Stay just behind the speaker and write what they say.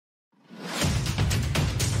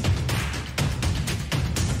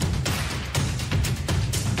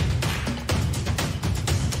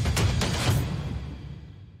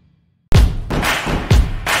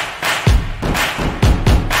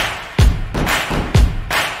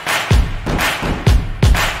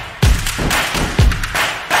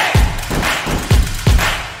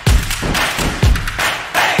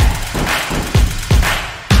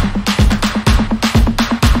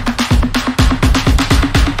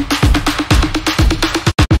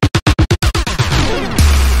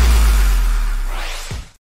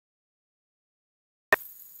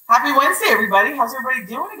Wednesday, everybody. How's everybody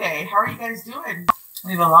doing today? How are you guys doing?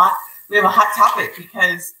 We have a hot topic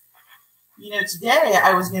because, today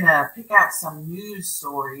I was going to pick out some news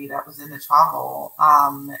story that was in the travel.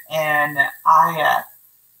 And I got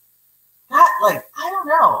I don't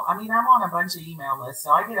know. I mean, I'm on a bunch of email lists,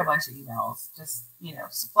 so I get a bunch of emails, just,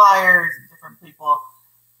 suppliers and different people.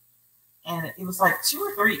 And it was like 2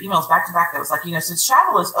 or 3 emails back to back that was like, since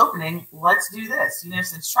travel is opening, let's do this.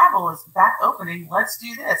 Since travel is back opening, let's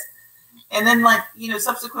do this. And then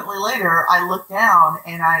subsequently later, I look down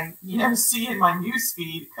and I, see in my news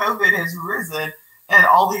feed, COVID has risen in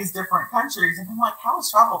all these different countries. And I'm like, how is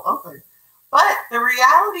travel open? But the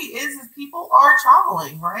reality is people are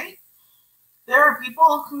traveling, right? There are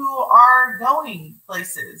people who are going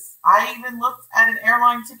places. I even looked at an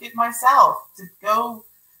airline ticket myself to go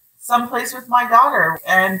someplace with my daughter.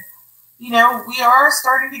 And, we are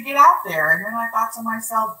starting to get out there. And then I thought to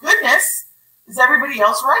myself, goodness, is everybody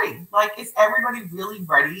else ready? Is everybody really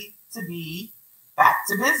ready to be back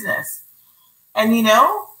to business? And,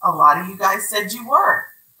 a lot of you guys said you were,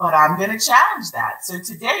 but I'm going to challenge that. So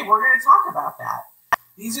today we're going to talk about that.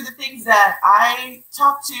 These are the things that I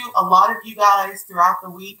talked to a lot of you guys throughout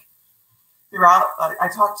the week. I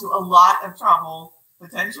talked to a lot of travel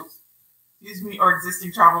potentials, or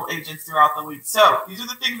existing travel agents throughout the week. So these are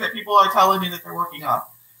the things that people are telling me that they're working on.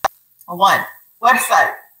 1,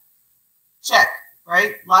 website. Check,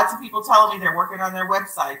 right? Lots of people telling me they're working on their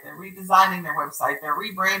website. They're redesigning their website. They're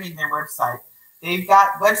rebranding their website. They've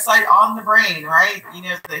got website on the brain, right?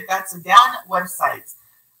 They've got some down websites.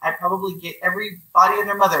 I probably get everybody and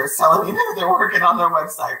their mother is telling me that they're working on their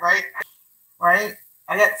website, right? Right?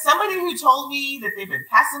 I got somebody who told me that they've been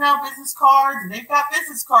passing out business cards and they've got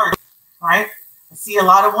business cards, right? I see a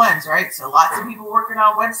lot of ones, right? So lots of people working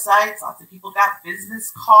on websites. Lots of people got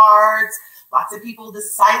business cards. Lots of people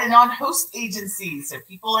decided on host agencies. So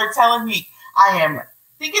people are telling me, I am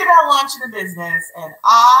thinking about launching a business and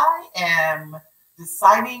I am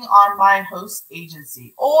deciding on my host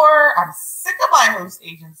agency, or I'm sick of my host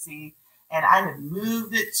agency and I have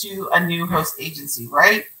moved it to a new host agency,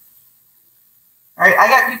 right? All right, I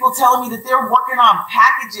got people telling me that they're working on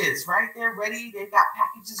packages, right? They're ready. They've got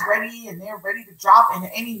packages ready and they're ready to drop in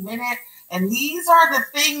any minute. And these are the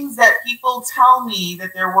things that people tell me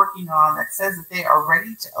that they're working on that says that they are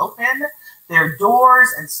ready to open their doors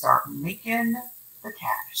and start making the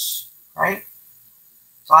cash, right?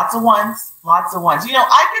 Lots of ones, lots of ones.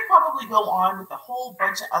 I could probably go on with a whole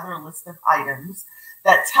bunch of other list of items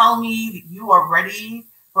that tell me that you are ready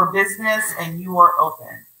for business and you are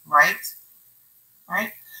open, right?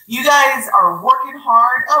 Right? You guys are working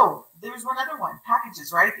hard. Oh, there's one other one,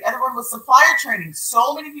 packages, right? The other one was supplier training.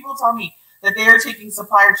 So many people tell me that they are taking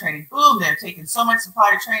supplier training. Boom, they're taking so much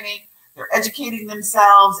supplier training. They're educating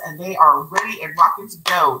themselves and they are ready and rocking to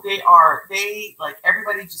go.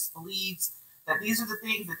 Everybody just believes that these are the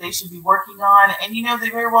things that they should be working on. And they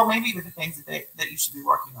very well may be the things that you should be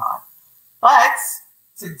working on. But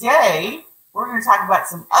today we're going to talk about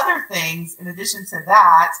some other things in addition to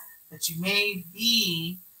that you may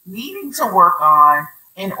be needing to work on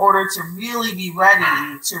in order to really be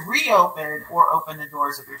ready to reopen or open the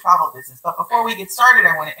doors of your travel business. But before we get started,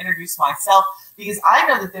 I want to introduce myself because I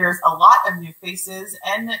know that there's a lot of new faces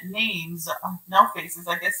and names. No faces,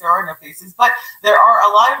 I guess there are no faces, but there are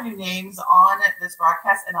a lot of new names on this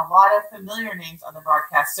broadcast and a lot of familiar names on the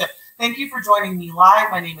broadcast. So thank you for joining me live.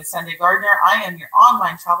 My name is Sunday Gardner. I am your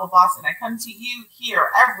online travel boss, and I come to you here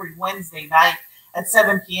every Wednesday night at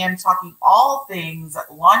 7 p.m. talking all things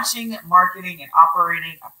launching, marketing, and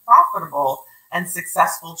operating a profitable and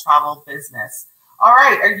successful travel business. All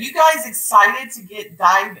right, are you guys excited to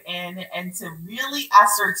dive in and to really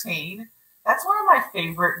ascertain? That's one of my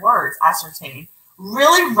favorite words, ascertain.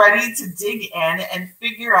 Really ready to dig in and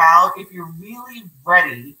figure out if you're really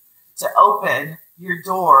ready to open your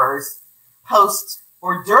doors post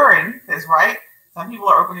or during, because right, some people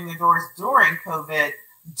are opening their doors during COVID,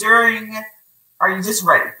 are you just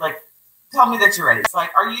ready? Tell me that you're ready. It's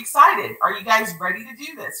are you excited? Are you guys ready to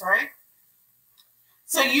do this, right?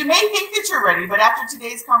 So you may think that you're ready, but after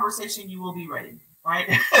today's conversation, you will be ready, right?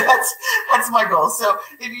 That's my goal. So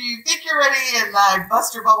if you think you're ready and I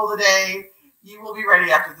bust your bubble today, you will be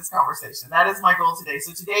ready after this conversation. That is my goal today.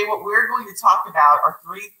 So today what we're going to talk about are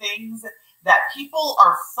 3 things that people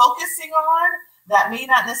are focusing on that may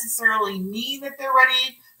not necessarily mean that they're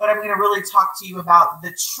ready, but I'm going to really talk to you about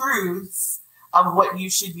the truths of what you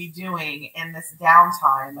should be doing in this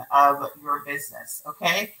downtime of your business,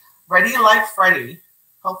 okay? Ready like Freddy.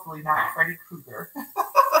 Hopefully not Freddy Krueger. All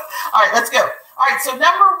right, let's go. All right, so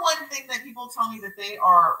number one thing that people tell me that they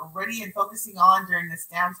are ready and focusing on during this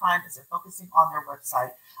downtime is they're focusing on their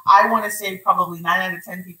website. I want to say probably 9 out of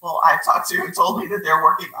 10 people I've talked to have told me that they're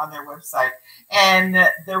working on their website. And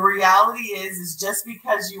the reality is just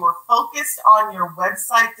because you are focused on your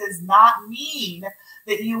website does not mean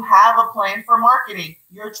that you have a plan for marketing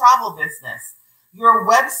your travel business. Your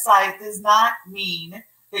website does not mean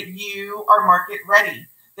that you are market ready,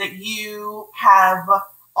 that you have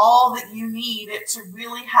all that you need to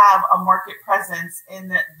really have a market presence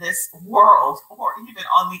in this world or even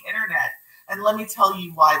on the internet. And let me tell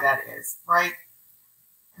you why that is, right?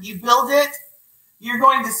 You build it, you're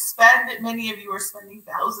going to spend, many of you are spending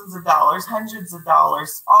thousands of dollars, hundreds of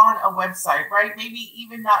dollars on a website, right? Maybe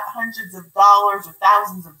even not hundreds of dollars or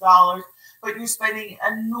thousands of dollars, but you're spending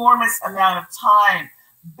an enormous amount of time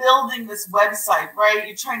building this website, right?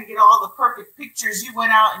 You're trying to get all the perfect pictures. You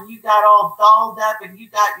went out and you got all dolled up and you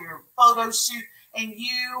got your photo shoot and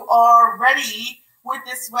you are ready with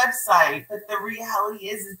this website. But the reality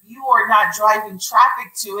is if you are not driving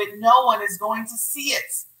traffic to it, no one is going to see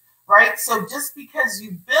it, right? So just because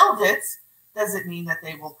you build it doesn't mean that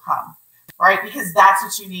they will come, right? Because that's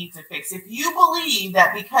what you need to fix. If you believe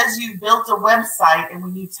that because you built a website and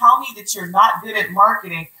when you tell me that you're not good at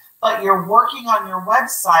marketing, but you're working on your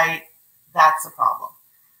website, that's a problem,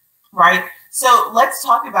 right? So let's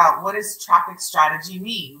talk about what does traffic strategy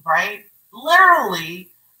mean, right? Literally,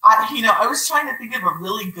 I was trying to think of a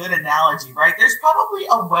really good analogy, right? There's probably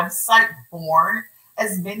a website born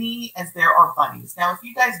as many as there are bunnies. Now, if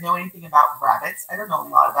you guys know anything about rabbits, I don't know a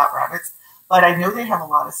lot about rabbits, but I know they have a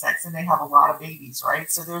lot of sex and they have a lot of babies,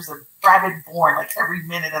 right? So there's a rabbit born like every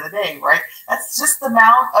minute of the day, right? That's just the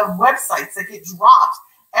amount of websites that get dropped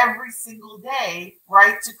every single day,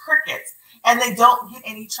 right, to crickets, and they don't get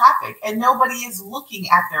any traffic and nobody is looking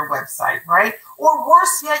at their website, right? Or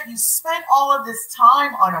worse yet, you spent all of this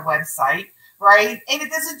time on a website, right, and it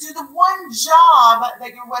doesn't do the one job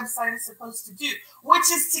that your website is supposed to do, which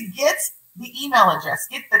is to get the email address,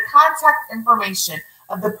 get the contact information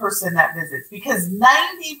of the person that visits, because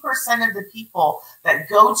 90% of the people that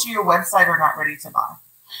go to your website are not ready to buy.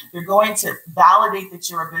 They're going to validate that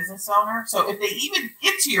you're a business owner. So if they even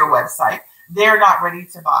get to your website, they're not ready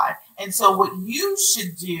to buy. And so what you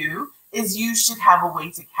should do is you should have a way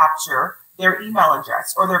to capture their email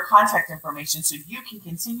address or their contact information so you can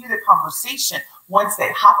continue the conversation once they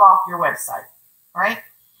hop off your website, right?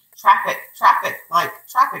 Traffic, like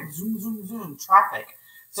traffic, zoom, zoom, zoom, traffic.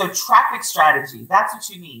 So traffic strategy, that's what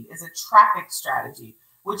you need, is a traffic strategy,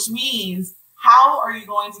 which means how are you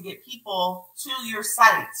going to get people to your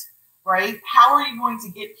site, right? How are you going to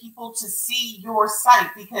get people to see your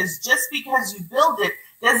site? Because just because you build it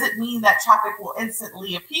doesn't mean that traffic will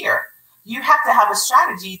instantly appear. You have to have a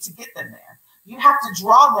strategy to get them there. You have to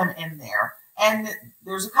draw them in there. And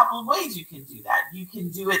there's a couple of ways you can do that. You can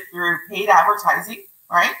do it through paid advertising,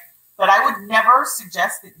 right? But I would never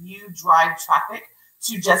suggest that you drive traffic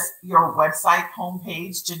to just your website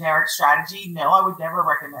homepage generic strategy. No, I would never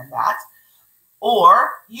recommend that. Or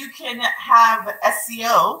you can have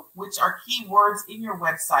SEO, which are keywords in your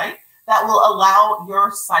website that will allow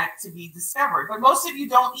your site to be discovered. But most of you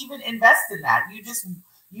don't even invest in that.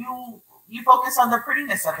 You focus on the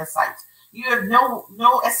prettiness of the site. You have no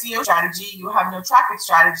SEO strategy. You have no traffic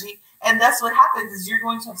strategy. And that's what happens is you're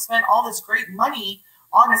going to have spent all this great money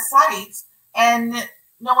on a site and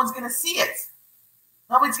no one's going to see it.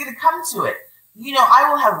 Nobody's going to come to it.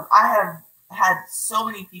 I have had so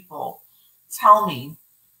many people tell me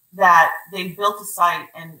that they built a site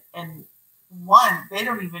and one, they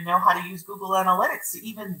don't even know how to use Google Analytics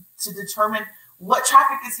to determine what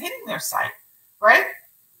traffic is hitting their site, right?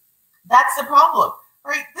 That's the problem,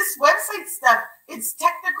 right? This website stuff, it's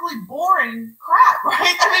technically boring crap,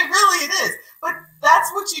 right? I mean, really it is, but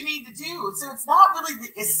that's what you need to do. So it's not really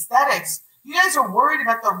the aesthetics. You guys are worried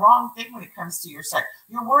about the wrong thing when it comes to your site.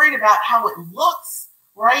 You're worried about how it looks,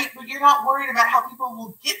 right? But you're not worried about how people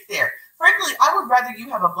will get there. Frankly, I would rather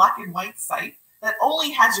you have a black and white site that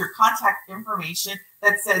only has your contact information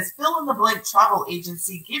that says fill in the blank travel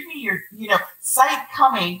agency, give me your, site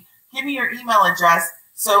coming, give me your email address.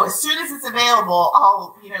 So as soon as it's available,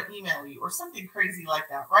 I'll, email you or something crazy like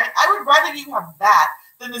that, right? I would rather you have that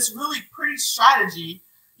than this really pretty strategy,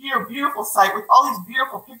 beautiful site with all these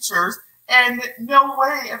beautiful pictures and no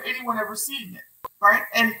way of anyone ever seeing it, right?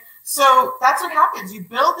 And so that's what happens. You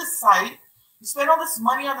build this site. You spend all this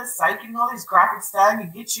money on the site, getting all these graphics done.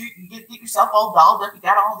 You get yourself all dolled up. You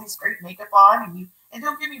got all these great makeup on, and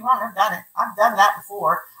don't get me wrong, I've done it. I've done that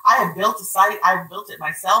before. I have built a site. I've built it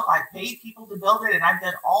myself. I've paid people to build it, and I've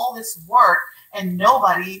done all this work, and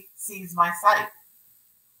nobody sees my site,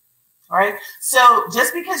 All right. So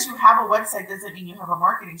just because you have a website doesn't mean you have a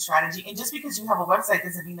marketing strategy. And just because you have a website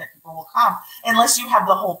doesn't mean that people will come unless you have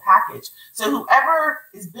the whole package. So whoever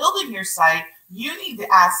is building your site, you need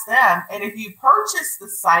to ask them. And if you purchase the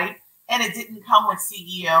site and it didn't come with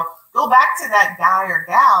CEO, go back to that guy or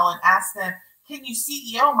gal and ask them, can you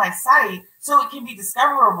CEO my site so it can be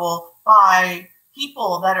discoverable by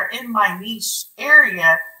people that are in my niche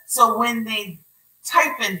area? So when they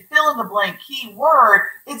type in fill in the blank keyword,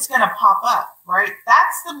 it's going to pop up, right?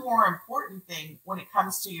 That's the more important thing when it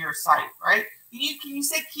comes to your site, right? Can you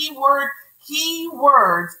say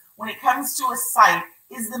keywords when it comes to a site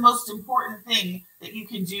is the most important thing that you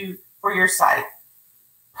can do for your site.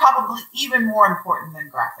 Probably even more important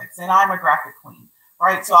than graphics. And I'm a graphic queen,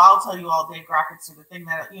 right? So I'll tell you all day, graphics are the thing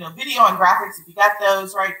that, video and graphics, if you got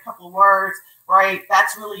those, right, a couple of words, right,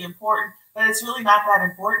 that's really important, but it's really not that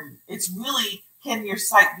important. It's really, can your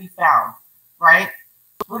site be found, right?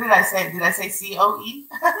 What did I say? Did I say C-O-E?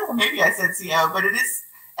 Maybe I said C-O, but it is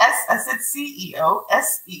I said C-E-O,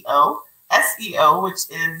 S-E-O, S-E-O, which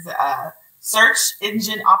is search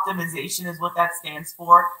engine optimization is what that stands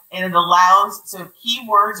for. And it allows, so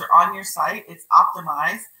keywords are on your site, it's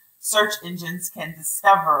optimized. Search engines can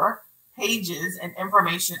discover pages and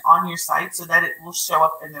information on your site so that it will show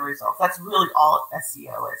up in the results. That's really all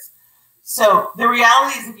SEO is. So the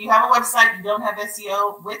reality is if you have a website, you don't have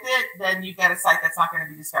SEO with it, then you've got a site that's not going to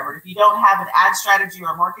be discovered. If you don't have an ad strategy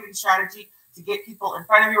or a marketing strategy to get people in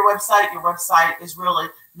front of your website is really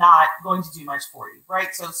not going to do much for you,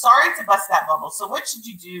 right? So sorry to bust that bubble. So what should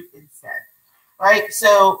you do instead, right?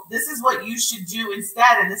 So this is what you should do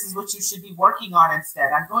instead, and this is what you should be working on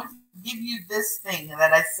instead. I'm going to give you this thing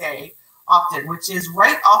that I say often, which is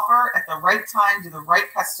right offer at the right time to the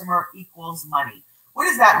right customer equals money. What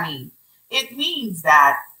does that mean? It means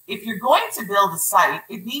that if you're going to build a site,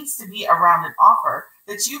 it needs to be around an offer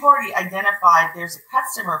that you've already identified there's a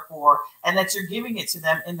customer for and that you're giving it to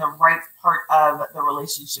them in the right part of the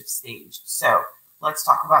relationship stage. So let's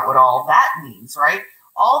talk about what all that means, right?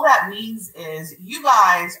 All that means is you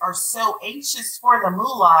guys are so anxious for the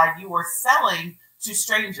moolah, you are selling to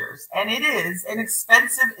strangers. And it is an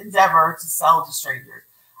expensive endeavor to sell to strangers.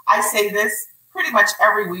 I say this pretty much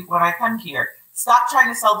every week when I come here. Stop trying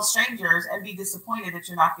to sell to strangers and be disappointed that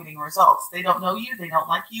you're not getting results. They don't know you, they don't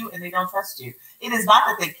like you, and they don't trust you. It is not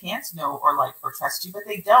that they can't know or like or trust you, but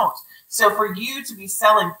they don't. So for you to be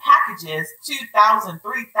selling packages, $2,000,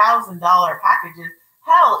 $3,000 packages,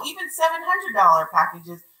 hell, even $700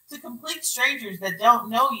 packages to complete strangers that don't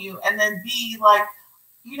know you and then be like,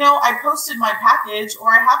 I posted my package or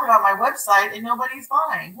I have it on my website and nobody's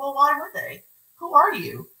buying. Well, why would they? Who are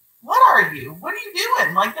you? What are you? What are you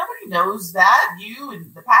doing? Like, nobody knows that, you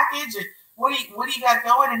and the package, and what do you got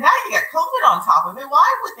going? And now you got COVID on top of it.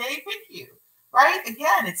 Why would they pick you? Right?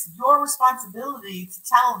 Again, it's your responsibility to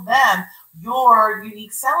tell them your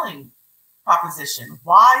unique selling proposition,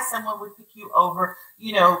 why someone would pick you over,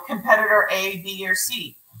 competitor A, B, or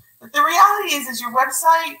C. But the reality is your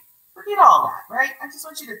website, forget all that, right? I just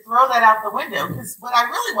want you to throw that out the window, because what I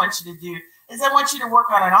really want you to do is I want you to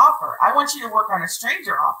work on an offer. I want you to work on a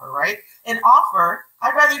stranger offer, right? An offer,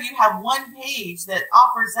 I'd rather you have one page that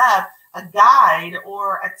offers up a guide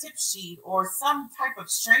or a tip sheet or some type of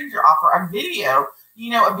stranger offer, a video,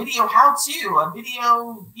 a video how-to, a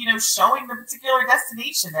video, showing the particular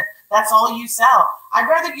destination. That's all you sell. I'd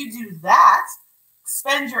rather you do that,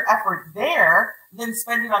 spend your effort there, than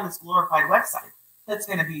spend it on this glorified website that's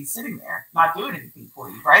going to be sitting there, not doing anything for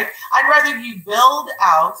you, right? I'd rather you build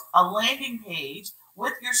out a landing page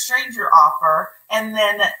with your stranger offer and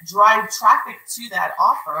then drive traffic to that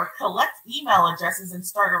offer, collect email addresses, and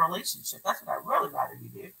start a relationship. That's what I'd really rather you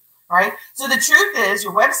do, right? So the truth is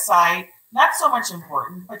your website, not so much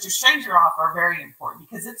important, but your stranger offer, very important,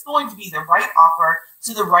 because it's going to be the right offer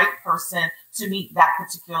to the right person to meet that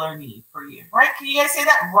particular need for you, right? Can you guys say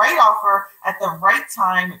that? Right offer at the right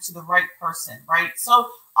time to the right person, right? So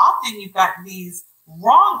often you've got these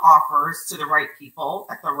wrong offers to the right people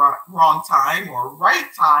at the wrong time, or right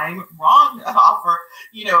time, wrong offer,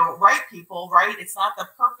 right people, right? It's not the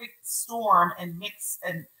perfect storm and mix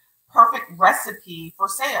and perfect recipe for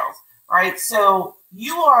sales, right? So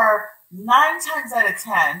you are 9 times out of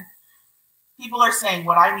 10, people are saying,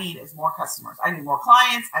 what I need is more customers. I need more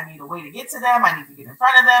clients. I need a way to get to them. I need to get in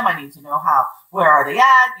front of them. I need to know where are they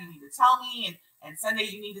at? You need to tell me. And Sunday,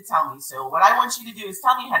 you need to tell me. So what I want you to do is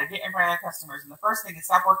tell me how to get in front of their customers. And the first thing is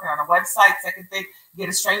stop working on a website. Second thing, get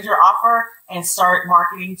a stranger offer and start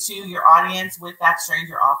marketing to your audience with that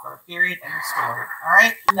stranger offer, period, end of story. All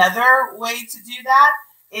right. Another way to do that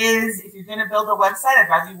is if you're going to build a website, I'd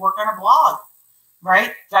rather you work on a blog,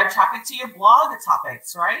 right? Drive traffic to your blog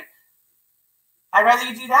topics, right? I'd rather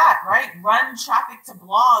you do that, right? Run traffic to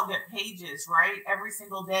blog pages, right? Every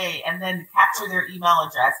single day, and then capture their email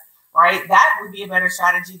address, right? That would be a better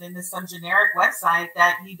strategy than this some generic website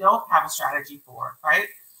that you don't have a strategy for, right?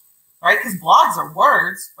 Right? Because blogs are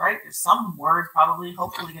words, right? There's some words probably,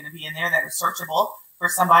 hopefully going to be in there that are searchable for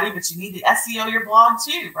somebody, but you need to SEO your blog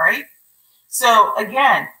too, right? So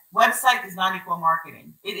again, website does not equal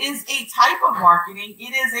marketing. It is a type of marketing.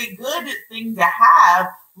 It is a good thing to have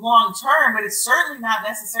long term, but it's certainly not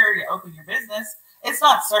necessary to open your business. It's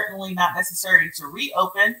not certainly not necessary to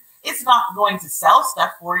reopen. It's not going to sell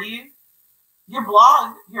stuff for you. Your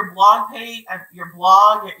blog page, your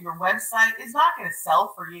blog, your website is not going to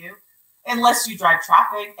sell for you unless you drive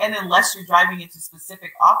traffic and unless you're driving it to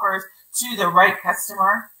specific offers to the right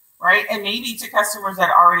customer, right? And maybe to customers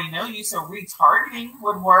that already know you. So retargeting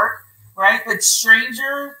would work, right? But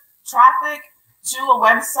stranger traffic to a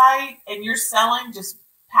website and you're selling just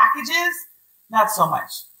packages, not so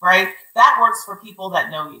much, right? That works for people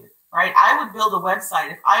that know you, right? I would build a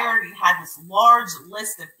website if I already had this large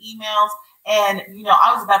list of emails and,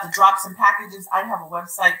 I was about to drop some packages. I'd have a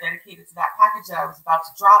website dedicated to that package that I was about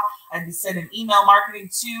to drop. I'd be sending email marketing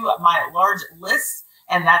to my large list.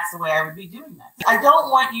 And that's the way I would be doing that. I don't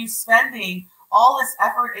want you spending all this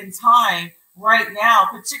effort and time right now,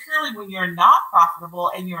 particularly when you're not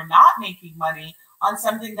profitable and you're not making money on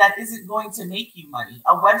something that isn't going to make you money.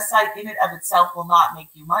 A website in and of itself will not make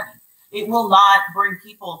you money. It will not bring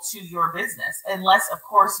people to your business unless, of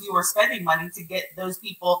course, you are spending money to get those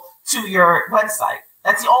people to your website.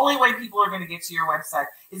 That's the only way people are going to get to your website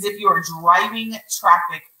is if you are driving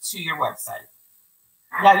traffic to your website.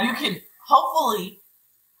 Now, you can hopefully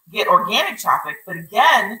get organic traffic, but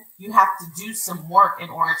again, you have to do some work in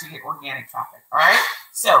order to get organic traffic. All right.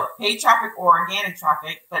 So paid traffic or organic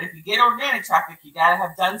traffic. But if you get organic traffic, you got to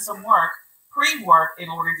have done some work, pre-work in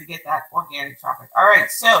order to get that organic traffic. All right.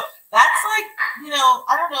 So that's like,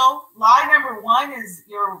 I don't know. Lie number one is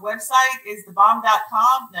your website is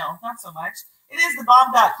thebomb.com. No, not so much. It is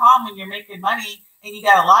thebomb.com when you're making money and you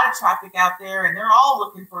got a lot of traffic out there and they're all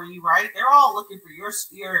looking for you, right? They're all looking for your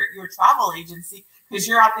travel agency because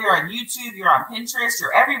you're out there on YouTube, you're on Pinterest,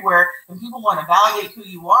 you're everywhere, and people want to validate who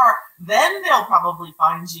you are. Then they'll probably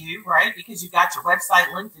find you, right? Because you got your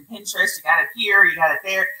website linked in Pinterest, you got it here, you got it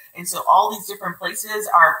there. And so all these different places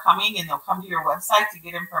are coming and they'll come to your website to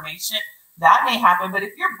get information. That may happen. But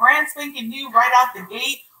if you're brand spanking new right out the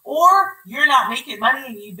gate, or you're not making money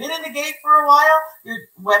and you've been in the game for a while, your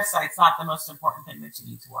website's not the most important thing that you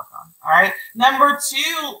need to work on. All right. Number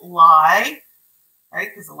two, lie, right?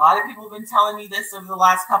 Because a lot of people have been telling me this over the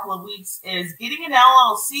last couple of weeks is getting an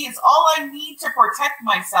LLC is all I need to protect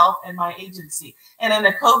myself and my agency. And in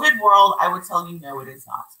the COVID world, I would tell you, no, it is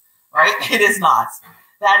not, right? It is not.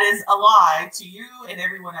 That is a lie to you and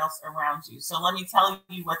everyone else around you. So let me tell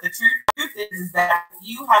you what the truth is that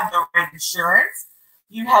you have the right insurance,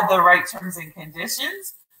 you have the right terms and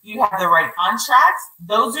conditions, you have the right contracts.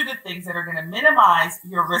 Those are the things that are going to minimize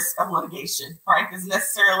your risk of litigation, right? It doesn't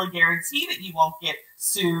necessarily guarantee that you won't get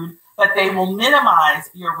sued, but they will minimize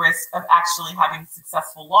your risk of actually having a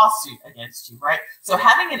successful lawsuit against you, right? So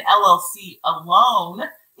having an LLC alone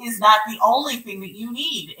is not the only thing that you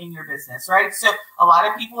need in your business, right? So a lot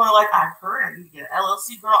of people are like, I've heard I need to get an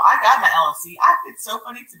LLC. Girl, I got my LLC. It's so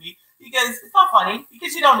funny to me because it's not funny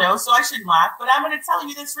because you don't know, so I shouldn't laugh. But I'm going to tell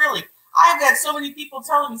you this really. I've got so many people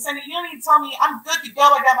telling me, Cindy, you don't need to tell me I'm good to go.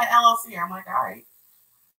 I got my LLC. I'm like, all right,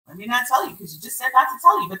 let me not tell you because you just said not to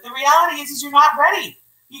tell you. But the reality is you're not ready.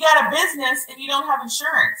 You got a business and you don't have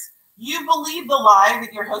insurance. You believe the lie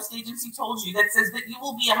that your host agency told you that says that you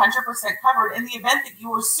will be 100% covered in the event that you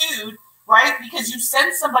were sued, right? Because you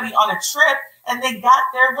sent somebody on a trip and they got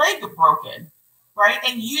their leg broken, right?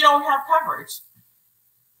 And you don't have coverage.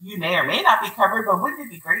 You may or may not be covered, but wouldn't it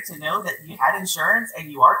be great to know that you had insurance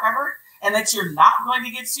and you are covered and that you're not going to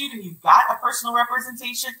get sued and you've got a personal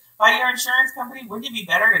representation by your insurance company? Wouldn't it be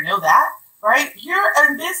better to know that, right? You're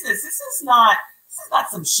in business. This is not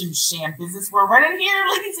some sham business we're running here,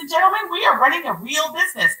 ladies and gentlemen. We are running a real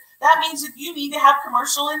business. That means that you need to have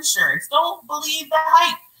commercial insurance. Don't believe the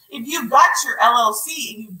hype. If you've got your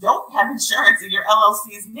LLC and you don't have insurance in your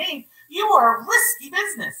LLC's name, you are a risky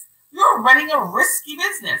business. You're running a risky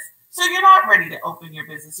business. So you're not ready to open your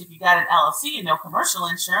business if you got an LLC and no commercial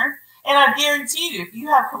insurance. And I guarantee you, if you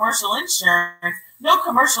have commercial insurance, no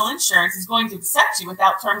commercial insurance is going to accept you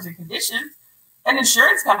without terms and conditions. An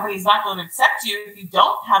insurance company is not going to accept you if you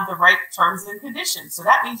don't have the right terms and conditions. So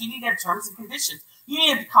that means you need to have terms and conditions. You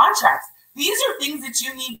need to have contracts. These are things that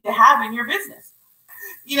you need to have in your business.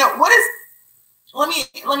 Let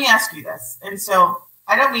me ask you this. And so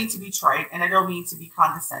I don't mean to be trite and I don't mean to be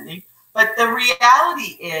condescending, But the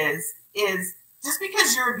reality is just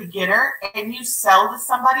because you're a beginner and you sell to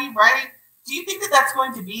somebody, right? Do you think that that's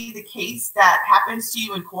going to be the case that happens to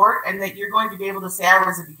you in court and that you're going to be able to say I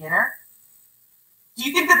was a beginner? Do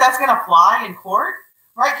you think that that's going to fly in court?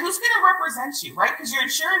 Right? Who's going to represent you, right? Because your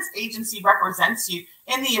insurance agency represents you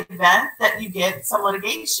in the event that you get some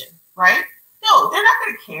litigation, right? No, they're not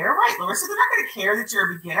going to care, right, Larissa? They're not going to care that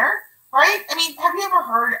you're a beginner, right? I mean, have you ever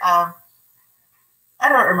heard of, I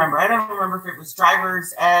don't remember if it was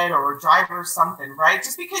driver's ed or driver's something, right?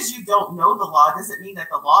 Just because you don't know the law doesn't mean that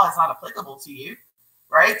the law is not applicable to you,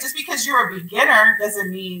 right? Just because you're a beginner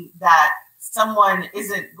doesn't mean that someone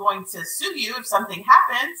isn't going to sue you if something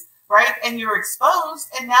happens, right? And you're exposed,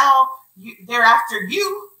 and now they're after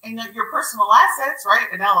you and your personal assets, right?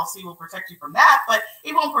 An LLC will protect you from that, but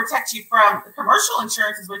it won't protect you from commercial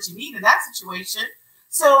insurance is what you need in that situation.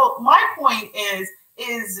 So my point is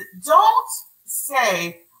don't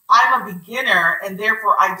say I'm a beginner and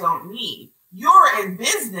therefore I don't need. You're in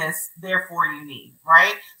business, therefore you need,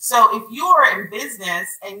 right? So if you are in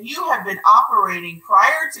business and you have been operating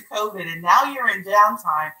prior to COVID and now you're in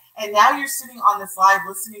downtime and now you're sitting on the slide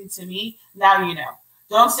listening to me, now you know.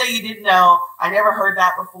 Don't say you didn't know. I never heard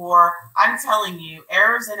that before. I'm telling you,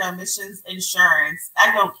 errors and omissions insurance,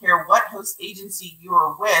 I don't care what host agency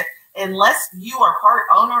you're with, unless you are part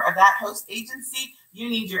owner of that host agency, you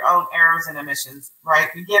need your own errors and omissions, right?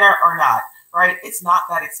 Beginner or not, right? It's not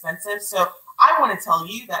that expensive. So I want to tell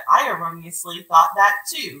you that I erroneously thought that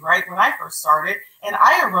too, right? When I first started, and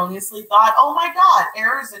I erroneously thought, oh my God,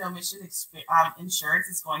 errors and omission insurance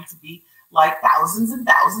is going to be like thousands and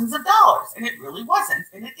thousands of dollars. And it really wasn't,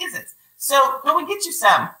 and it isn't. So go and get you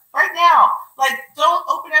some right now. Like, don't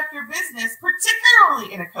open up your business,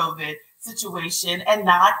 particularly in a COVID situation, and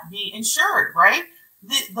not be insured, right?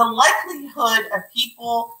 The likelihood of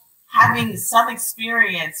people having some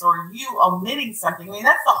experience or you omitting something, I mean,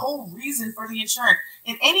 that's the whole reason for the insurance.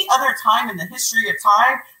 In any other time in the history of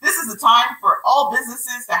time, this is the time for all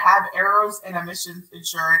businesses to have errors and omissions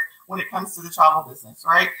insurance when it comes to the travel business,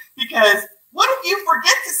 right? Because what if you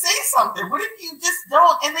forget to say something? What if you just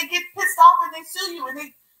don't and they get pissed off and they sue you and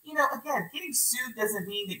they, you know, again, getting sued doesn't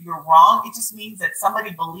mean that you're wrong. It just means that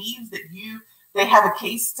somebody believes that they have a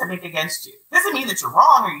case to make against you. It doesn't mean that you're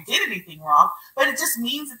wrong or you did anything wrong, but it just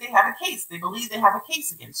means that they have a case. They believe they have a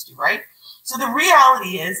case against you, right? So the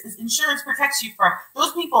reality is insurance protects you from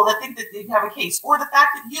those people that think that they have a case, or the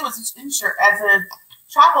fact that you as a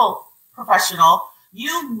travel professional,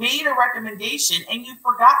 you made a recommendation and you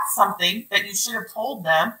forgot something that you should have told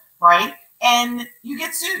them, right? And you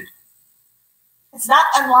get sued. It's not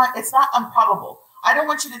improbable. I don't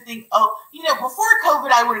want you to think, oh, you know, before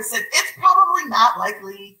COVID, I would have said, it's probably not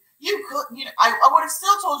likely. You could, you know, I would have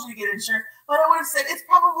still told you to get insurance, but I would have said, it's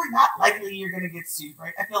probably not likely you're going to get sued,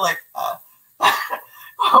 right? I feel like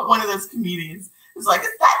one of those comedians is like,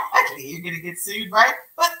 it's not likely you're going to get sued, right?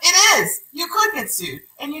 But it is. You could get sued.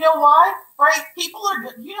 And you know why, right? People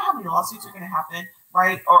are, you know how many lawsuits are going to happen,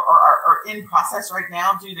 right? Or are in process right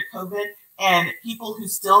now due to COVID, and people who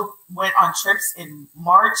still went on trips in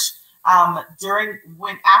March,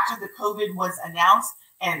 after the COVID was announced,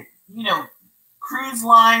 and, you know, cruise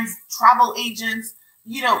lines, travel agents,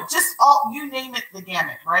 you know, just all, you name it, the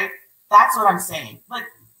gamut, right? That's what I'm saying. Like,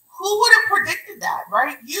 who would have predicted that,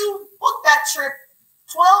 right? You booked that trip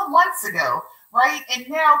 12 months ago, right? And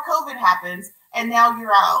now COVID happens, and now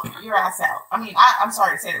you're out, your ass out. I mean, I'm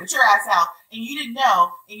sorry to say that, but your ass out, and you didn't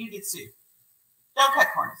know, and you get sued. Don't cut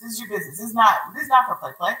corners. This is your business. This is not for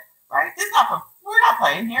play, right? We're not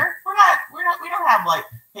playing here. We don't have like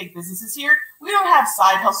fake businesses here. We don't have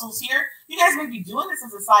side hustles here. You guys may be doing this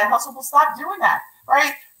as a side hustle, but stop doing that,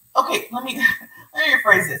 right? Okay, let me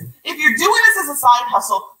rephrase this. If you're doing this as a side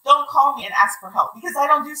hustle, don't call me and ask for help, because I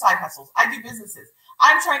don't do side hustles. I do businesses.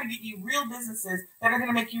 I'm trying to get you real businesses that are going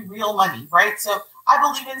to make you real money, right? So I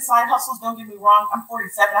believe in side hustles. Don't get me wrong. I'm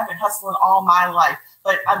 47. I've been hustling all my life.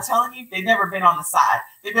 But I'm telling you, they've never been on the side.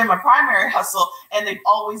 They've been my primary hustle, and they've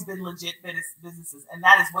always been legit businesses. And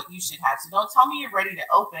that is what you should have. So don't tell me you're ready to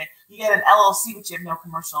open. You get an LLC, but you have no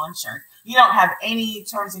commercial insurance. You don't have any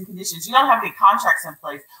terms and conditions. You don't have any contracts in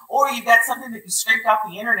place. Or you've got something that you scraped off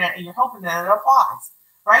the internet, and you're hoping that it applies,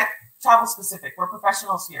 right? Travel specific. We're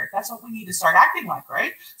professionals here. That's what we need to start acting like,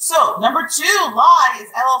 right? So number 2, lie is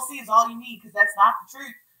LLC is all you need, because that's not the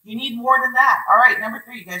truth. You need more than that. All right, number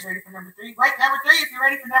 3. You guys ready for number 3? Right, number 3, if you're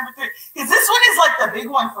ready for number 3. Because this one is like the big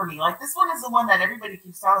one for me. Like, this one is the one that everybody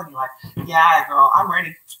keeps telling me, like, yeah, girl, I'm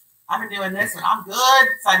ready. I've been doing this, and I'm good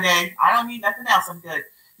Sunday. I don't need nothing else. I'm good.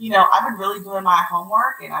 I've been really doing my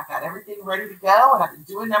homework and I've got everything ready to go and I've been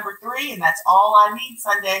doing number 3 and that's all I need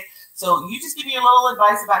Sunday. So you just give me a little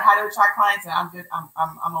advice about how to attract clients and I'm good.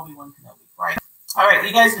 I'm Obi-Wan Kenobi, right? All right,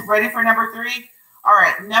 you guys ready for number 3? All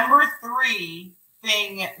right, number 3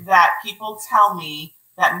 thing that people tell me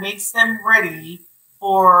that makes them ready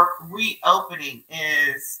for reopening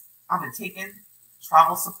is I've been taking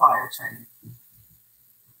travel supplier training.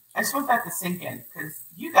 I just want that to sink in because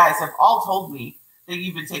you guys have all told me that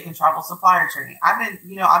you've been taking travel supplier training. I've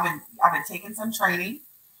been taking some training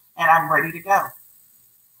and I'm ready to go.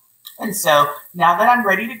 And so now that I'm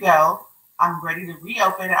ready to go, I'm ready to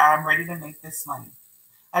reopen and I'm ready to make this money.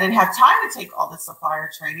 I didn't have time to take all the supplier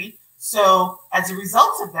training. So as a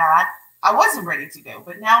result of that, I wasn't ready to go.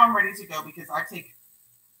 But now I'm ready to go because I take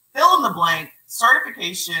fill in the blank,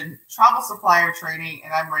 certification, travel supplier training,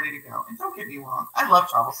 and I'm ready to go. And don't get me wrong, I love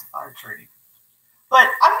travel supplier training. But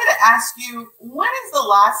I'm going to ask you, when is the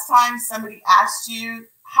last time somebody asked you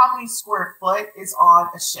how many square foot is on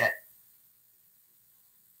a ship?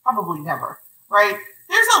 Probably never, right?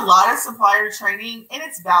 There's a lot of supplier training and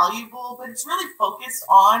it's valuable, but it's really focused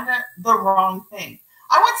on the wrong thing.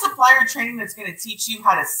 I want supplier training that's going to teach you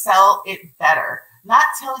how to sell it better, not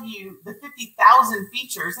tell you the 50,000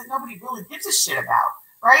 features that nobody really gives a shit about,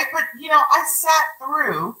 right? But, I sat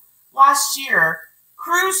through last year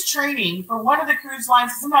cruise training for one of the cruise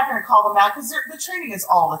lines. I'm not going to call them out because the training is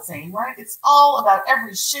all the same, right? It's all about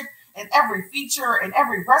every ship and every feature and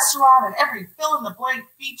every restaurant and every fill-in-the-blank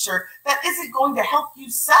feature that isn't going to help you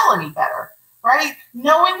sell any better, right?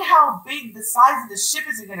 Knowing how big the size of the ship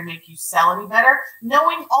isn't going to make you sell any better.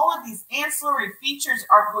 Knowing all of these ancillary features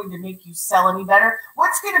aren't going to make you sell any better.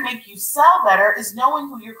 What's going to make you sell better is knowing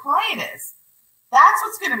who your client is. That's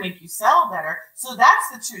what's going to make you sell better. So that's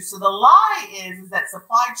the truth. So the lie is that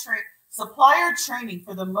supplier training,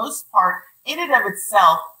 for the most part, in and of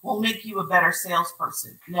itself, will make you a better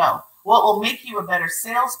salesperson. No. What will make you a better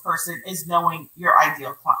salesperson is knowing your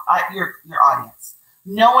ideal client, your audience.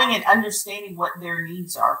 Knowing and understanding what their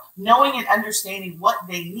needs are. Knowing and understanding what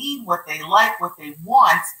they need, what they like, what they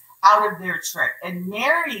want out of their trip. And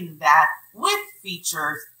marrying that with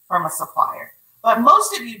features from a supplier. But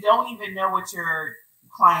most of you don't even know what your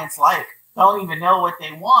clients like, don't even know what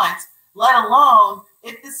they want, let alone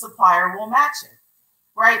if the supplier will match it,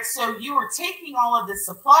 right? So you are taking all of this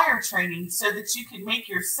supplier training so that you can make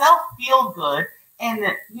yourself feel good and,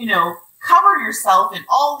 cover yourself in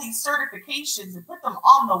all these certifications and put them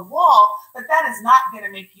on the wall, but that is not going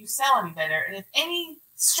to make you sell any better. And if any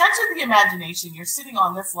stretch of the imagination, you're sitting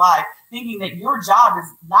on this live thinking that your job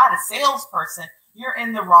is not a salesperson, you're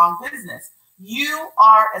in the wrong business. You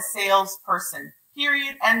are a salesperson,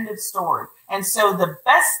 period, end of story. And so the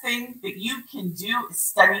best thing that you can do is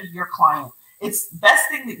study your client. It's the best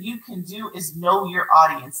thing that you can do is know your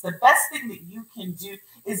audience. The best thing that you can do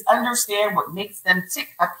is understand what makes them tick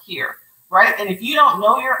up here, right? And if you don't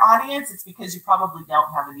know your audience, it's because you probably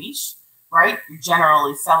don't have a niche, right? You're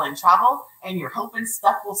generally selling travel and you're hoping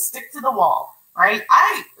stuff will stick to the wall, right?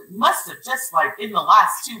 I must have just in the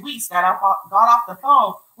last 2 weeks got off the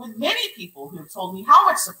phone with many people who have told me how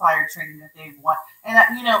much supplier training that they want. And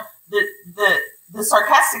the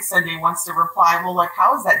sarcastic Sunday wants to reply, well,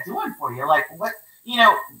 how is that doing for you? What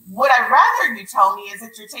I'd rather you tell me is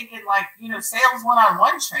that you're taking sales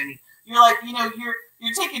one-on-one training.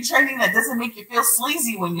 You're taking training that doesn't make you feel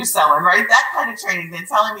sleazy when you're selling, right? That kind of training than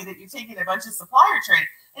telling me that you're taking a bunch of supplier training.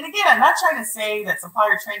 And again, I'm not trying to say that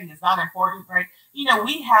supplier training is not important, right?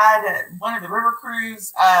 We had one of the river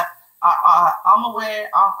crews,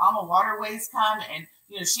 Alma Waterways come, and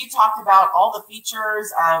she talked about all the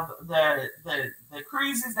features of the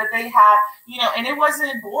cruises that they had, and it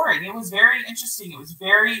wasn't boring. It was very interesting. It was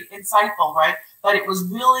very insightful, right? But it was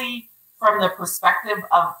really from the perspective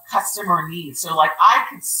of customer needs. So I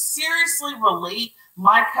could seriously relate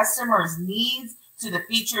my customers' needs to the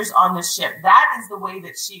features on the ship. That is the way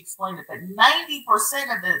that she explained it, that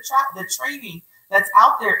 90% of the training that's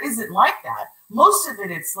out there isn't like that. Most of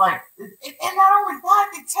it, it's and not only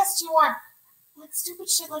that, they test you on stupid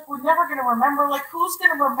shit we're never going to remember. Who's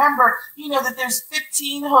going to remember, that there's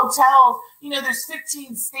 15 hotels, there's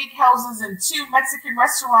 15 steakhouses and 2 Mexican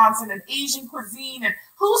restaurants and an Asian cuisine. And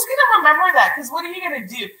who's going to remember that? Because what are you going to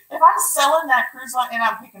do? If I'm selling that cruise line, and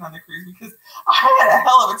I'm picking on the cruise because I had a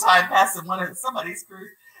hell of a time passing somebody's cruise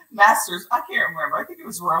masters. I can't remember. I think it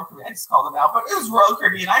was Royal Caribbean. I just called it out, but it was Royal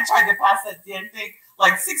Caribbean. I tried to pass that damn thing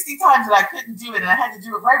 60 times and I couldn't do it. And I had to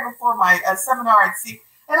do it right before my seminar at sea.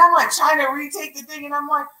 And I'm trying to retake the thing. And I'm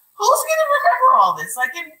who's going to remember all this?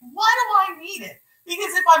 And why do I need it?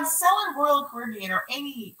 Because if I'm selling Royal Caribbean or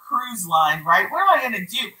any cruise line, right, what am I going to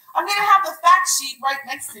do? I'm going to have the fact sheet right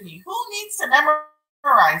next to me. Who needs to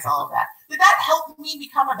memorize all of that? Did that help me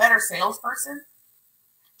become a better salesperson?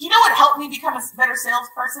 You know what helped me become a better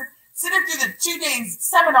salesperson? Sitting through the 2 days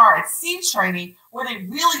seminar at Siege Training where they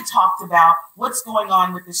really talked about what's going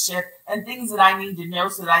on with the ship and things that I need to know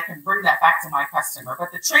so that I can bring that back to my customer.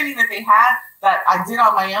 But the training that they had that I did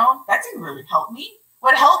on my own, that didn't really help me.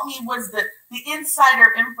 What helped me was the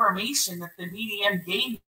insider information that the BDM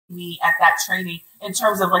gave me at that training in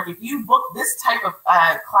terms of like, if you book this type of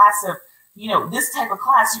class of, this type of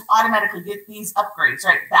class, you automatically get these upgrades,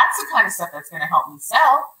 right? That's the kind of stuff that's going to help me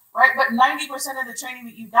sell. Right? But 90% of the training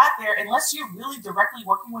that you got there, unless you're really directly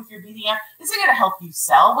working with your BDM, isn't going to help you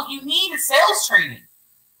sell. What you need is sales training.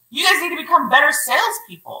 You guys need to become better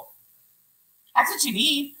salespeople. That's what you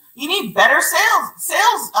need. You need better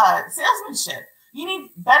salesmanship. You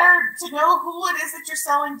need better to know who it is that you're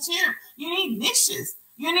selling to. You need niches.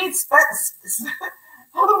 You need specificity.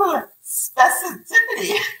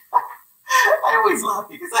 I always laugh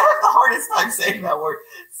because I have the hardest time saying that word.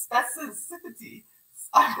 Specificity.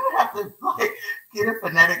 I'm going to have to get a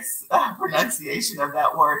phonetics pronunciation of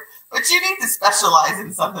that word. But you need to specialize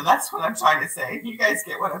in something. That's what I'm trying to say. You guys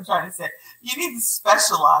get what I'm trying to say. You need to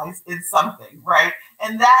specialize in something, right?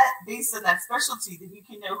 And that, based on that specialty, then you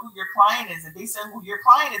can know who your client is. And based on who your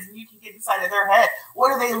client is, and you can get inside of their head.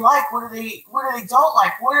 What do they like? What do they don't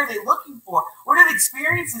like? What are they looking for? What are the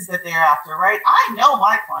experiences that they're after, right? I know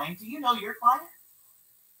my client. Do you know your client?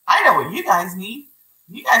 I know what you guys need.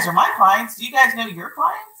 You guys are my clients. Do you guys know your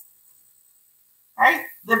clients? Right?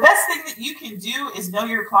 The best thing that you can do is know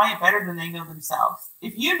your client better than they know themselves.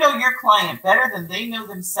 If you know your client better than they know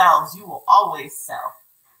themselves, you will always sell.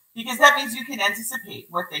 Because that means you can anticipate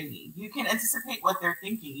what they need. You can anticipate what they're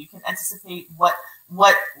thinking. You can anticipate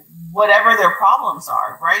whatever their problems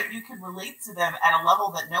are, right? You can relate to them at a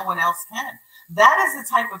level that no one else can. That is the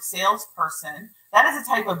type of salesperson, that is the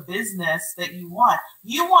type of business that you want.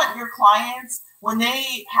 You want your clients, when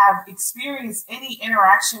they have experienced any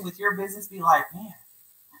interaction with your business, be like, man,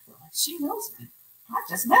 I feel like she knows me. I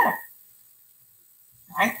just met her.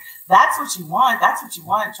 Right? That's what you want. That's what you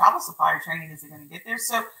want. Travel supplier training isn't going to get there.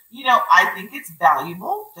 So, I think it's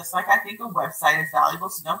valuable, just like I think a website is valuable.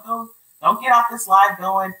 So don't get off this live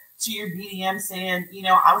going to your BDM saying,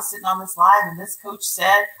 I was sitting on this live and this coach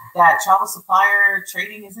said that travel supplier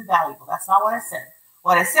training isn't valuable. That's not what I said.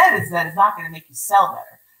 What I said is that it's not going to make you sell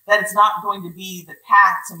better. That it's not going to be the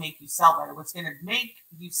path to make you sell better. What's going to make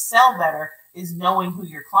you sell better is knowing who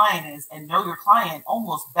your client is and know your client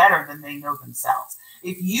almost better than they know themselves.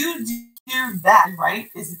 If you do that, right,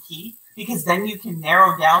 is the key, because then you can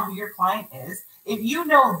narrow down who your client is. If you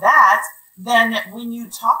know that, then when you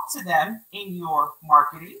talk to them in your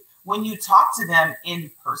marketing, when you talk to them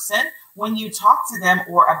in person, when you talk to them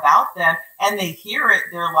or about them and they hear it,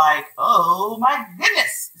 they're like, oh my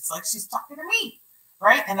goodness, it's like she's talking to me.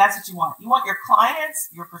 Right? And that's what you want. You want your clients,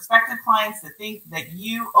 your prospective clients, to think that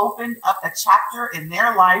you opened up a chapter in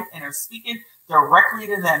their life and are speaking directly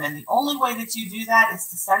to them. And the only way that you do that is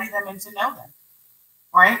to study them and to know them.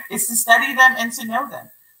 Right? It's to study them and to know them.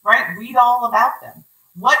 Right? Read all about them.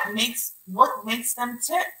 What makes them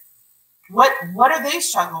tick? What are they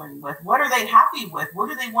struggling with? What are they happy with? What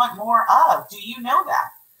do they want more of? Do you know that?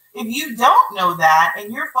 If you don't know that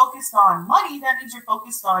and you're focused on money, that means you're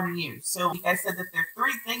focused on you. So like I said, that there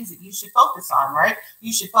are 3 things that you should focus on, right?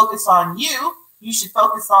 You should focus on you should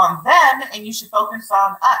focus on them, and you should focus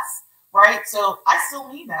on us, right? So I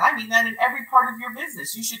still mean that. I mean that in every part of your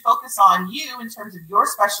business. You should focus on you in terms of your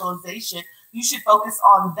specialization. You should focus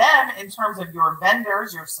on them in terms of your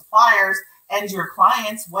vendors, your suppliers, and your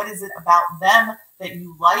clients. What is it about them that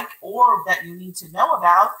you like or that you need to know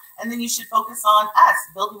about? And then you should focus on us,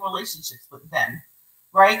 building relationships with them,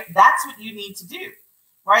 right? That's what you need to do,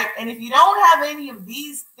 right? And if you don't have any of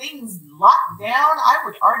these things locked down, I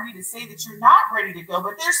would argue to say that you're not ready to go,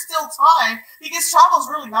 but there's still time because travel's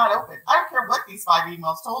really not open. I don't care what these 5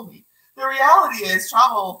 emails told me. The reality is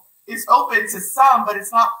travel is open to some, but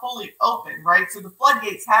it's not fully open, right? So the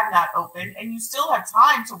floodgates have not opened, and you still have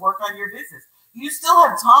time to work on your business. You still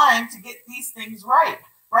have time to get these things right?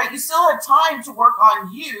 You still have time to work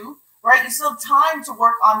on you, right? You still have time to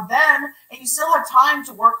work on them, and you still have time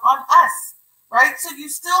to work on us, right? So you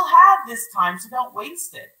still have this time, so don't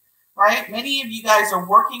waste it, right? Many of you guys are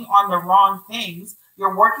working on the wrong things.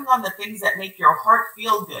 You're working on the things that make your heart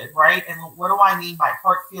feel good, right? And what do I mean by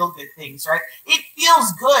heart feel good things, right? It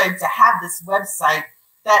feels good to have this website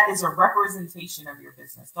that is a representation of your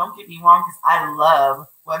business. Don't get me wrong, because I love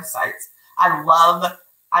websites. I love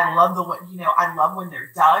I love I love when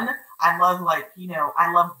they're done. I love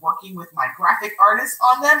I love working with my graphic artists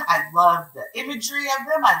on them. I love the imagery of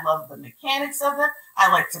them. I love the mechanics of them.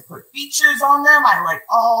 I like to put features on them. I like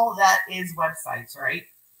all that is websites, right?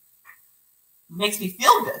 It makes me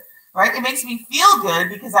feel good, right? It makes me feel good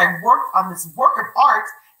because I worked on this work of art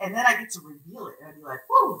and then I get to reveal it. And I'd be like,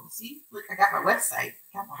 whoa, see, look, I got my website.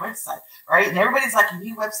 Right? And everybody's like, you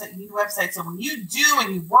need a website. So when you do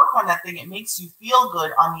and you work on that thing, it makes you feel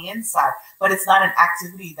good on the inside, but it's not an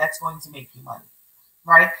activity that's going to make you money,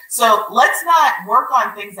 right? So let's not work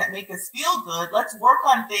on things that make us feel good. Let's work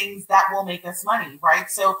on things that will make us money, right?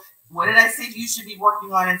 So what did I say you should be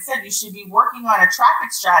working on instead? You should be working on a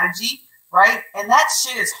traffic strategy, right? And that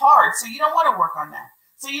shit is hard. So you don't want to work on that.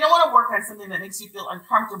 So you don't want to work on something that makes you feel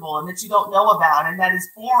uncomfortable and that you don't know about and that is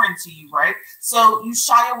foreign to you, right? So you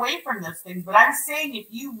shy away from those things. But I'm saying if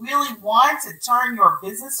you really want to turn your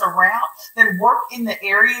business around, then work in the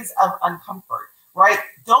areas of uncomfort, right?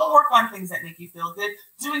 Don't work on things that make you feel good.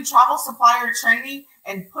 Doing travel supplier training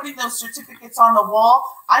and putting those certificates on the wall.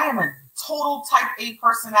 I am a total type A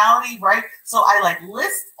personality, right? So I like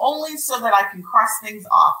list only so that I can cross things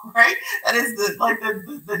off, right? That is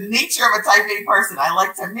the nature of a type A person. I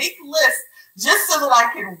like to make lists just so that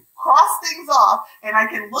I can cross things off and I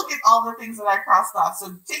can look at all the things that I crossed off.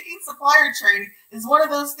 So taking supplier training is one of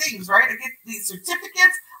those things, right? I get these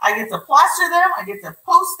certificates, I get to plaster them, I get to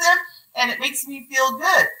post them, and it makes me feel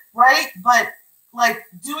good, right? But like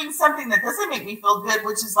doing something that doesn't make me feel good,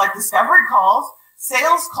 which is like discovery calls,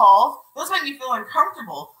 sales calls, those make me feel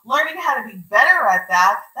uncomfortable. Learning how to be better at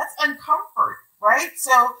that, that's uncomfort, right?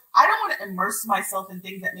 So I don't want to immerse myself in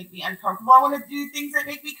things that make me uncomfortable. I want to do things that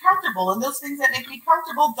make me comfortable. And those things that make me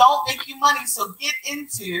comfortable don't make you money. So get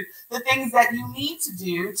into the things that you need to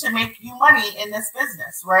do to make you money in this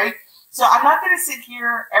business, right? So I'm not going to sit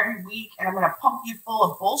here every week and I'm going to pump you full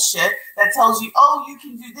of bullshit that tells you, oh, you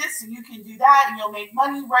can do this and you can do that and you'll make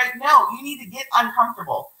money, right? No, you need to get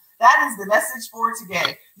uncomfortable. That is the message for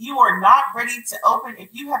today. You are not ready to open if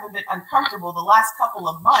you haven't been uncomfortable the last couple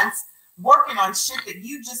of months working on shit that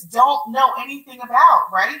you just don't know anything about,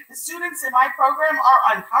 right? The students in my program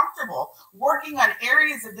are uncomfortable working on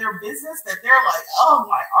areas of their business that they're like, oh,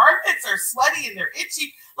 my armpits are sweaty and they're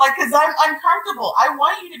itchy, like, because I'm uncomfortable. I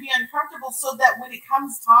want you to be uncomfortable so that when it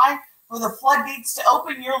comes time for the floodgates to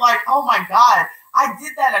open, you're like, oh my God, I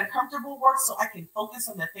did that uncomfortable work so I can focus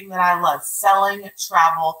on the thing that I love, selling,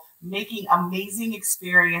 travel, making amazing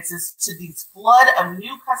experiences to these flood of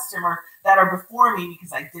new customers that are before me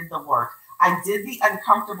because I did the work. I did the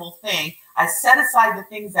uncomfortable thing. I set aside the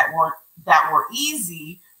things that were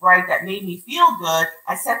easy, right, that made me feel good.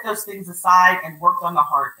 I set those things aside and worked on the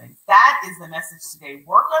hard things. That is the message today.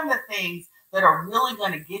 Work on the things that are really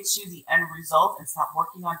going to get you the end result and stop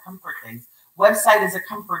working on comfort things. Website is a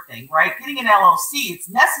comfort thing, right? Getting an LLC, it's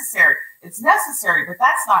necessary. It's necessary, but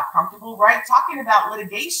that's not comfortable, right? Talking about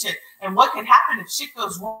litigation and what can happen if shit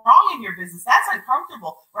goes wrong in your business, that's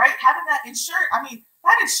uncomfortable, right? Having that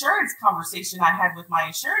insurance conversation I had with my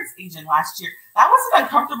insurance agent last year, that was an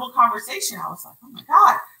uncomfortable conversation. I was like, oh my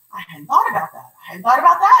God, I hadn't thought about that. I hadn't thought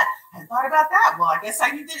about that. Well, I guess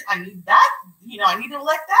I need that, I need to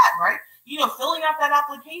elect that, right? Filling out that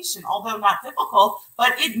application, although not difficult,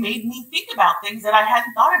 but it made me think about things that I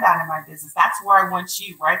hadn't thought about in my business. That's where I want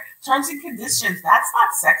you, right? Terms and conditions, that's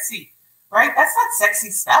not sexy, right? That's not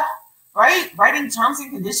sexy stuff, right? Writing terms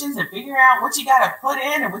and conditions and figuring out what you got to put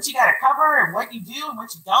in and what you got to cover and what you do and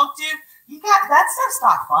what you don't do. That stuff's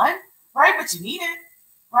not fun, right? But you need it.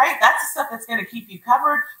 Right? That's the stuff that's going to keep you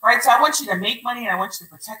covered, right? So I want you to make money and I want you to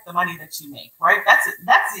protect the money that you make, right? That's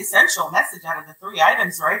the essential message out of the 3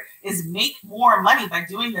 items, right? Is make more money by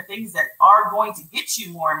doing the things that are going to get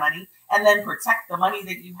you more money and then protect the money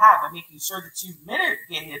that you have by making sure that you've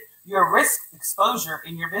mitigated your risk exposure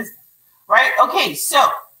in your business, right? Okay, so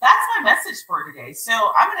that's my message for today. So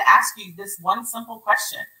I'm going to ask you this one simple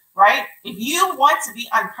question, right? If you want to be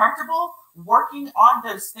uncomfortable working on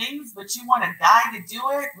those things, but you want a guide to do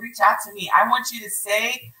it, reach out to me. I want you to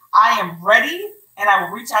say, I am ready, and I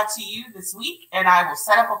will reach out to you this week, and I will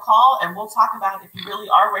set up a call, and we'll talk about if you really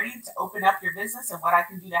are ready to open up your business and what I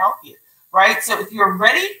can do to help you, right? So if you're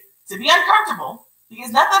ready to be uncomfortable,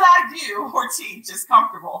 because nothing I do or teach is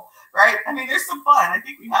comfortable, right? I mean, there's some fun. I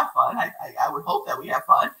think we have fun. I would hope that we have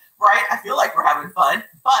fun, right? I feel like we're having fun,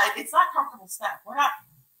 but it's not comfortable stuff. We're not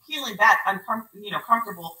peeling back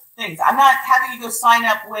comfortable things. I'm not having you go sign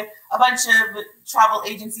up with a bunch of travel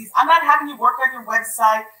agencies. I'm not having you work on your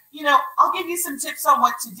website. I'll give you some tips on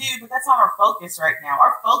what to do, but that's not our focus right now.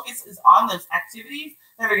 Our focus is on those activities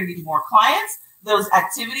that are going to get you more clients, those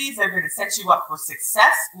activities that are going to set you up for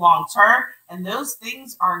success long term. And those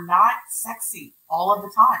things are not sexy all of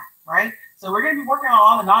the time, right? So we're going to be working on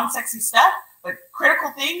all the non-sexy stuff, but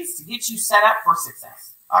critical things to get you set up for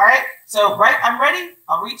success. All right. So, I'm ready.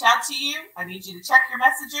 I'll reach out to you. I need you to check your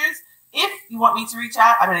messages. If you want me to reach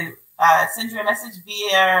out, I'm going to send you a message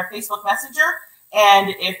via Facebook Messenger.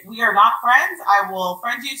 And if we are not friends, I will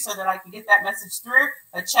friend you so that I can get that message through.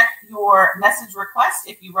 Check your message request.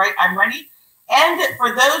 If you write, I'm ready. And for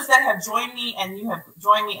those that have joined me and you have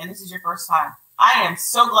joined me and this is your first time, I am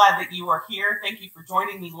so glad that you are here. Thank you for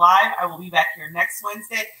joining me live. I will be back here next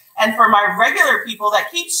Wednesday. And for my regular people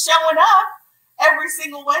that keep showing up every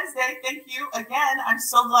single Wednesday, thank you again. I'm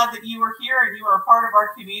so glad that you are here and you are a part of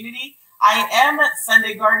our community. I am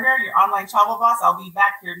Sunday Gardner, your online travel boss. I'll be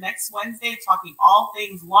back here next Wednesday talking all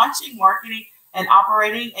things launching, marketing, and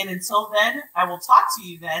operating. And until then, I will talk to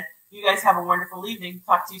you then. You guys have a wonderful evening.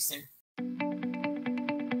 Talk to you soon.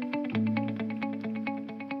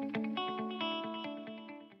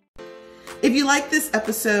 If you like this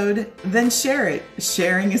episode, then share it.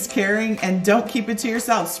 Sharing is caring, and don't keep it to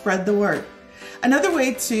yourself. Spread the word. Another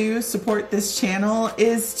way to support this channel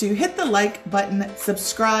is to hit the like button,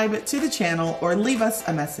 subscribe to the channel, or leave us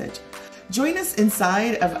a message. Join us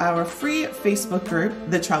inside of our free Facebook group,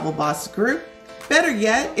 the Travel Boss Group. Better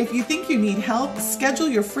yet, if you think you need help, schedule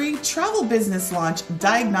your free travel business launch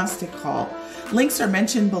diagnostic call. Links are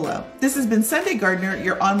mentioned below. This has been Sunday Gardner,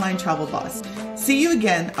 your online travel boss. See you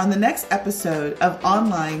again on the next episode of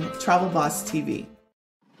Online Travel Boss TV.